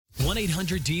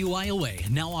1-800-DUIOA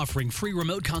now offering free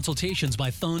remote consultations by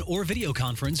phone or video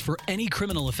conference for any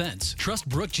criminal offense. Trust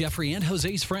Brooke, Jeffrey, and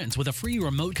Jose's friends with a free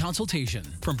remote consultation.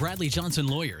 From Bradley Johnson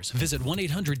Lawyers, visit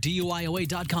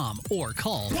 1-800-DUIOA.com or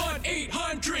call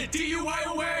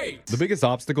 1-800-DUIOA. The biggest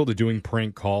obstacle to doing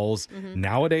prank calls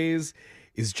nowadays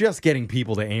is just getting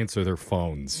people to answer their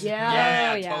phones.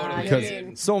 Yeah. Totally.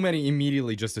 Because so many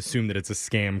immediately just assume that it's a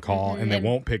scam call and they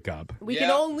won't pick up. We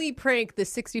can only prank the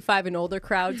 65 and older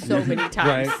crowd so many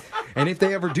times. Right? And if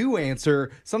they ever do answer,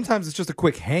 sometimes it's just a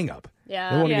quick hang up.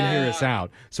 Yeah. They won't even hear us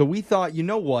out. So we thought, you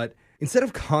know what? Instead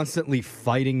of constantly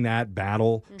fighting that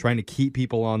battle, trying to keep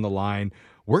people on the line,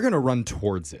 we're going to run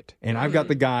towards it. And I've got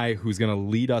the guy who's going to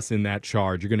lead us in that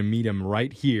charge. You're going to meet him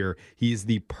right here. He's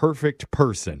the perfect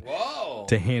person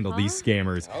to handle these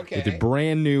scammers with a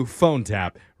brand new phone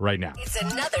tap right now. It's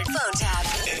another phone tap.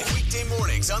 Weekday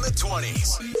mornings on the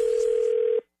 20s.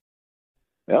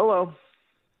 Hello.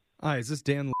 Hi, is this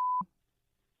Dan?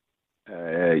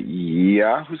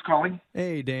 Yeah, who's calling?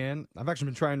 Hey, Dan. I've actually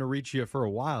been trying to reach you for a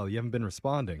while. You haven't been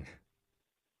responding.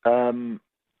 I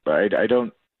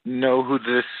don't know who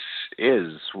this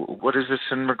is. What is this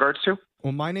in regards to?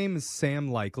 Well, my name is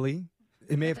Sam Likely.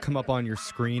 It may have come up on your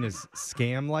screen as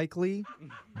Scam Likely,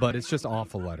 but it's just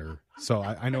off a letter. So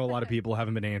I know a lot of people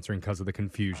haven't been answering because of the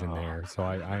confusion there. So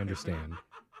I understand.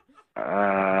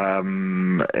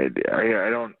 I'm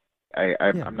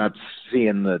not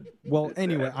seeing the. Well,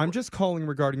 anyway, I'm just calling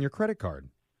regarding your credit card.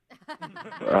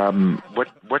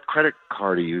 What credit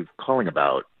card are you calling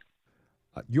about?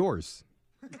 Yours.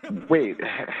 Wait,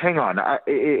 hang on.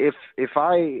 If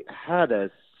I had a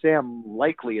Sam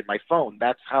Likely in my phone,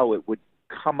 that's how it would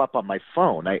come up on my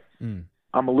phone.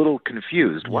 I'm a little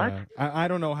confused. What? Yeah. I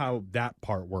don't know how that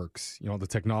part works, the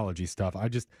technology stuff. I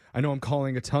know I'm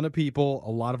calling a ton of people.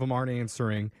 A lot of them aren't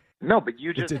answering. No, but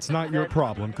you just... It's not your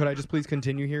problem. Could I just please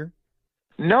continue here?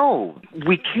 No,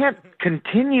 we can't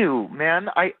continue, man.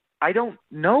 I don't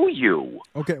know you.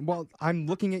 Okay, well, I'm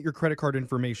looking at your credit card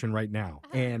information right now,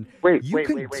 and you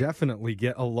can definitely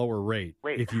get a lower rate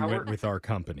if you went with our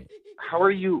company. How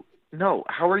are you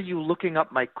looking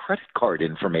up my credit card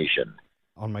information?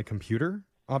 On my computer,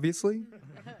 obviously?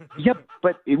 Yep,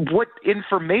 but what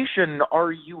information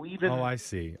are you even Oh, I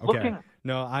see. Okay. looking?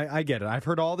 No, I get it. I've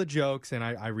heard all the jokes, and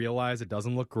I realize it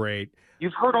doesn't look great.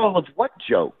 You've heard all of what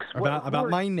jokes? About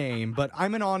my name, but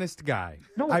I'm an honest guy.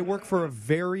 No. I work for a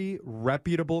very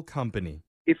reputable company.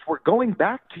 If we're going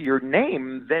back to your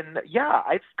name, then yeah,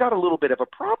 I've got a little bit of a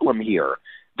problem here.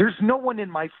 There's no one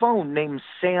in my phone named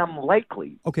Sam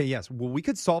Likely. Okay, yes. Well, we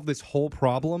could solve this whole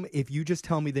problem if you just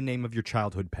tell me the name of your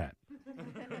childhood pet.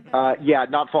 Yeah,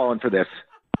 not falling for this.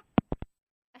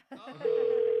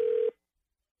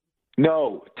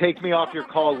 No, take me off your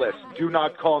call list. Do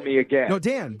not call me again. No,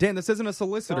 Dan, this isn't a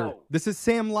solicitor. No. This is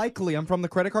Sam Likely. I'm from the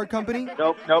credit card company.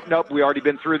 Nope. We already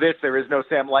been through this. There is no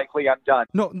Sam Likely. I'm done.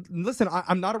 No, listen,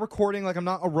 I'm not a recording. Like, I'm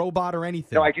not a robot or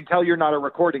anything. No, I can tell you're not a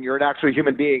recording. You're an actual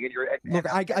human being. And you're. Look,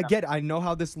 I get it. I know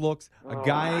how this looks. A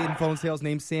guy in phone sales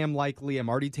named Sam Likely. I'm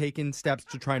already taking steps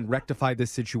to try and rectify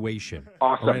this situation.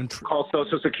 Awesome. All right, Call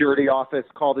Social Security office.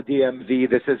 Call the DMV.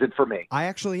 This isn't for me. I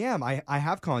actually am. I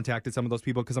have contacted some of those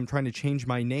people because I'm trying to change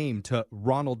my name to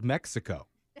Ronald Mexico.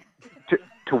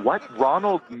 To what?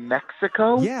 Ronald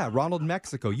Mexico? Yeah, Ronald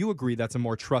Mexico. You agree that's a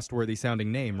more trustworthy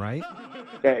sounding name, right?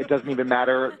 Yeah, it doesn't even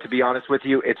matter, to be honest with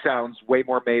you. It sounds way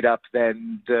more made up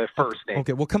than the first name.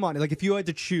 Okay, well, come on. Like, if you had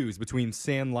to choose between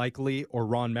Sam Likely or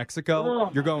Ron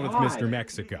Mexico, you're going with Mr.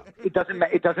 Mexico. It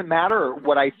doesn't matter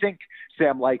what I think,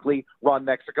 Sam Likely, Ron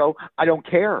Mexico. I don't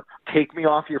care. Take me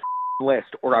off your list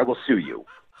or I will sue you.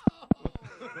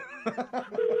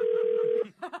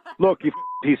 Look, you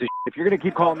piece of shit. If you're going to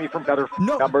keep calling me from better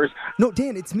numbers. No,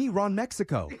 Dan, it's me, Ron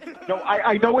Mexico. No,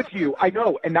 I know it's you. I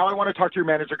know. And now I want to talk to your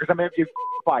manager because I'm going to have you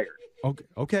fired.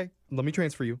 Okay. Let me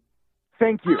transfer you.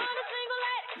 Thank you.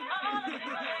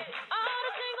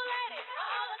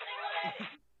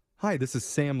 Hi, this is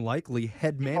Sam Likely,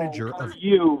 head manager Are of...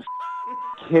 you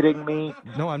kidding me?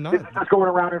 No, I'm not. This is just going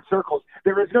around in circles.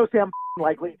 There is no Sam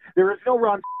Likely. There is no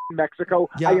Ron Mexico.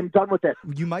 Yeah. I am done with it.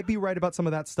 You might be right about some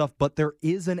of that stuff, but there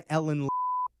is an Ellen.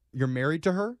 You're married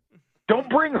to her? Don't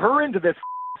bring her into this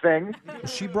thing.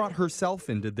 She brought herself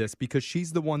into this because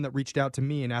she's the one that reached out to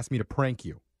me and asked me to prank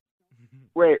you.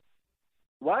 Wait,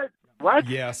 what? What?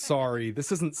 Yeah, sorry.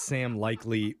 This isn't Sam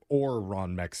Likely or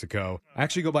Ron Mexico. I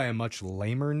actually go by a much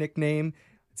lamer nickname.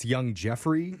 It's Young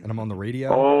Jeffrey, and I'm on the radio.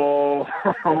 Oh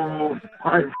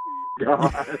my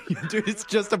God. Dude, it's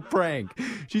just a prank.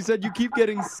 She said you keep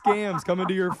getting scams coming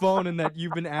to your phone and that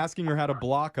you've been asking her how to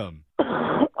block them.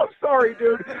 I'm sorry. sorry,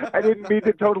 dude. I didn't mean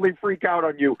to totally freak out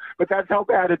on you, but that's how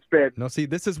bad it's been. No, see,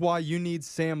 this is why you need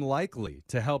Sam Likely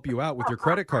to help you out with your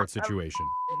credit card situation.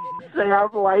 Sam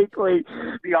Likely.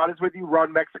 To be honest with you,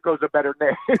 Ron Mexico's a better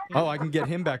name. Oh, I can get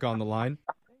him back on the line.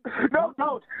 No,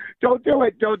 don't. Don't do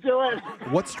it. Don't do it.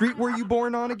 What street were you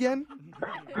born on again?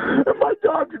 My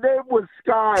dog's name was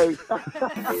Sky.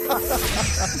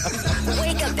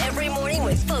 Wake up every morning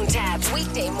with phone taps.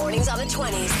 Weekday mornings on the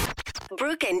 20s.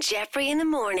 Brooke and Jeffrey in the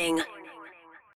morning.